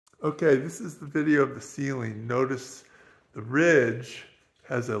Okay, this is the video of the ceiling. Notice the ridge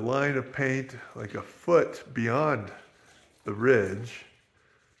has a line of paint like a foot beyond the ridge.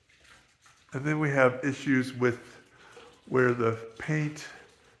 And then we have issues with where the paint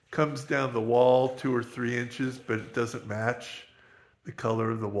comes down the wall 2 or 3 inches, but it doesn't match the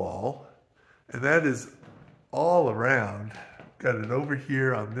color of the wall. And that is all around. Got it over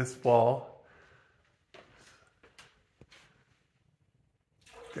here on this wall,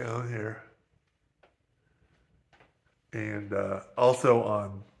 down here, and also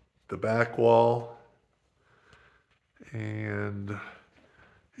on the back wall, and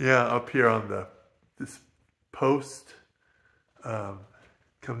yeah, up here on this post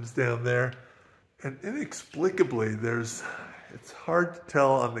comes down there, and inexplicably it's hard to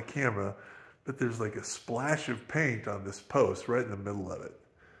tell on the camera, but there's like a splash of paint on this post right in the middle of it.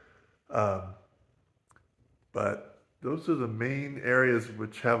 But those are the main areas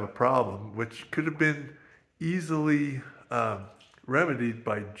which have a problem, which could have been easily remedied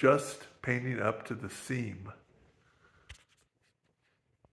by just painting up to the seam.